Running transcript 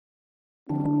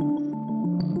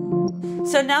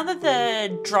So now that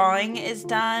the drawing is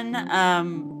done,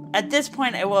 at this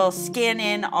point I will scan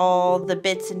in all the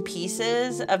bits and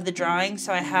pieces of the drawing.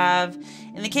 So I have,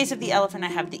 in the case of the elephant, I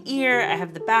have the ear, I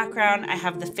have the background, I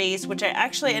have the face, which I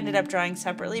actually ended up drawing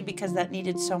separately because that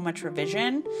needed so much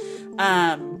revision.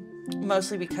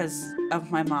 Mostly because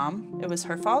of my mom. It was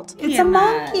her fault. It's a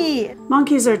monkey.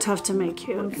 Monkeys are tough to make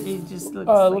cute. He just looks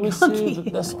Let me see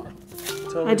this one.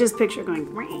 I just picture going,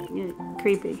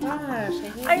 creepy. Gosh,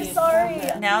 I'm sorry.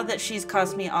 Now that she's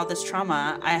caused me all this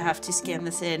trauma, I have to scan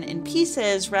this in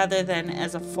pieces rather than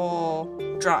as a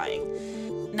full drawing.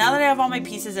 Now that I have all my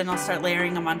pieces in, I'll start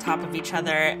layering them on top of each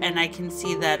other, and I can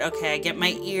see that, okay, I get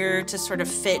my ear to sort of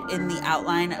fit in the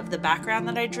outline of the background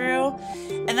that I drew,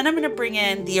 and then I'm gonna bring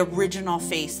in the original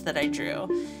face that I drew.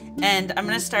 And I'm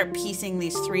gonna start piecing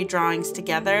these 3 drawings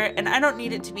together, and I don't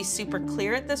need it to be super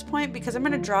clear at this point because I'm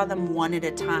gonna draw them one at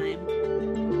a time.